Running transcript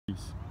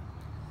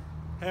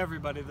Hey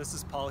everybody, this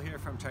is Paul here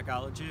from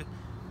Trekology.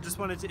 Just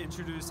wanted to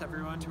introduce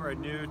everyone to our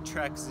new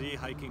TREK-Z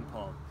hiking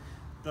pole.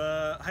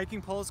 The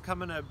hiking poles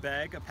come in a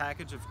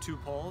package of 2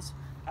 poles.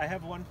 I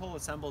have 1 pole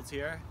assembled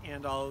here,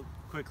 and I'll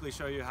quickly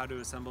show you how to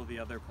assemble the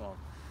other pole.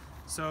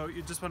 So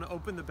you just want to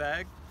open the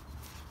bag,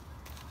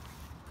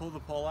 pull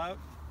the pole out.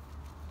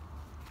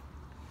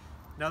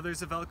 Now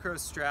there's a Velcro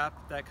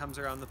strap that comes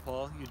around the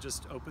pole. You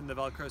just open the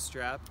Velcro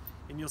strap,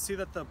 and you'll see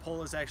that the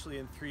pole is actually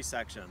in 3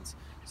 sections.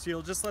 So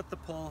you'll just let the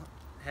pole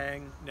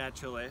hang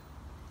naturally,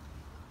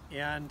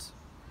 and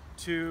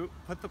to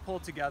put the pole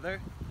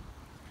together,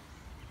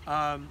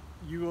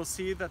 you will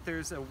see that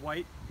there's a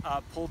white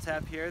pull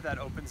tab here that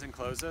opens and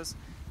closes.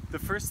 The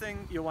first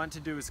thing you'll want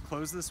to do is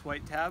close this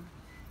white tab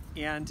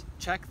and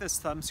check this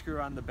thumb screw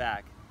on the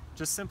back.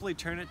 Just simply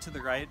turn it to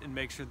the right and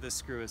make sure this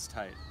screw is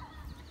tight.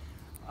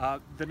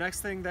 The next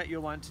thing that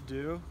you'll want to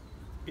do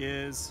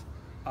is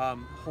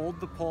hold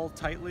the pole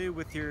tightly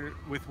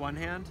with one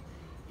hand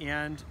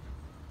and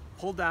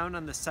pull down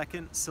on the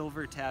second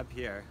silver tab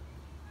here.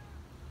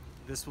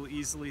 This will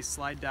easily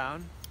slide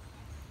down,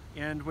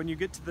 and when you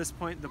get to this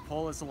point, the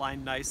pole is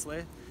aligned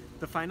nicely.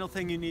 The final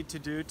thing you need to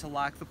do to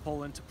lock the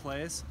pole into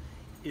place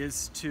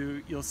is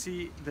you'll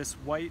see this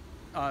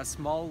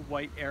small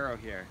white arrow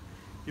here.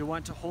 You'll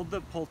want to hold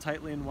the pole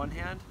tightly in one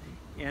hand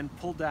and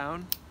pull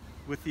down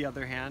with the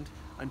other hand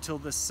until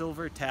the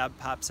silver tab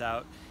pops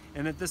out,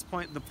 and at this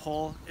point the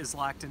pole is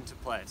locked into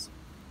place.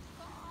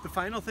 The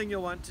final thing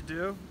you'll want to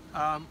do,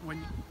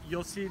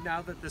 you'll see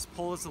now that this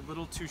pole is a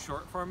little too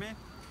short for me.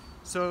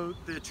 So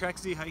the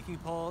TREK-Z hiking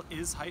pole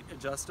is height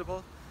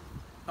adjustable.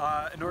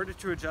 In order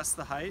to adjust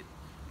the height,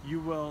 you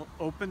will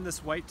open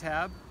this white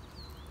tab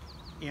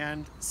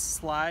and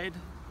slide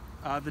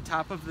the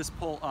top of this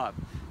pole up.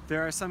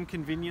 There are some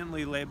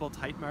conveniently labeled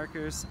height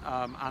markers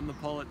on the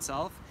pole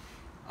itself.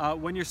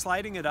 When you're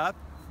sliding it up,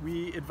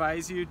 we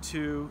advise you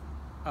to,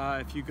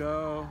 if you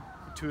go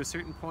to a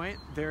certain point,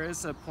 there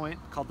is a point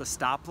called the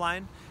stop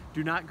line.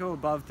 Do not go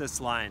above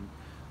this line.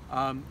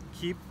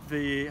 Keep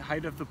the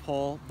height of the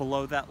pole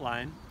below that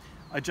line.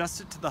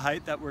 Adjust it to the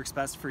height that works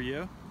best for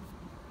you,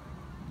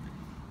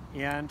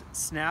 and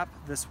snap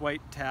this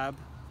white tab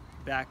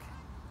back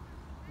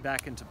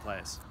into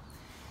place.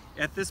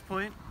 At this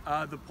point,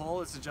 the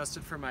pole is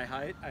adjusted for my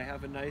height. I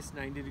have a nice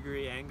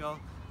 90-degree angle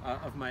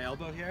of my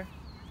elbow here,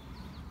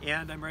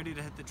 and I'm ready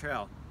to hit the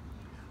trail.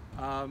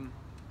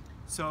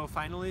 So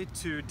finally,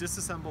 to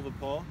disassemble the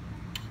pole,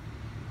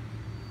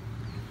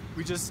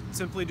 we just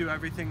simply do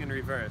everything in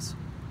reverse.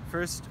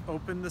 First,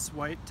 open this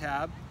white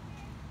tab,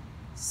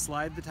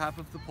 slide the top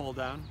of the pole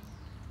down,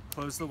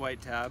 close the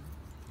white tab.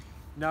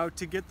 Now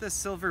to get this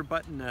silver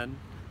button in,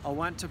 I'll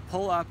want to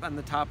pull up on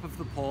the top of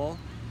the pole,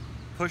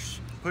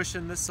 push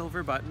in this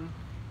silver button,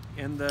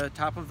 and the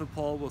top of the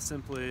pole will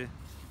simply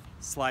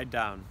slide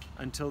down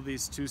until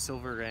these 2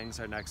 silver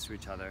rings are next to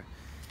each other.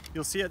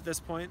 You'll see at this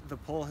point the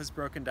pole has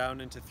broken down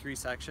into 3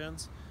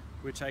 sections,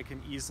 which I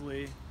can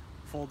easily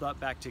fold up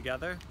back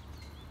together.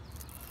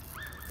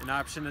 An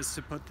option is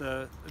to put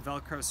the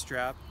Velcro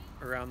strap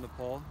around the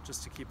pole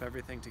just to keep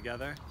everything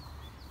together,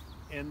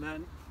 and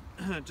then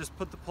just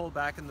put the pole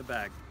back in the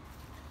bag.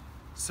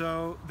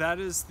 So that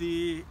is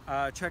the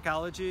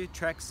Trekology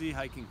TREK-Z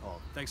hiking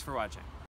pole. Thanks for watching.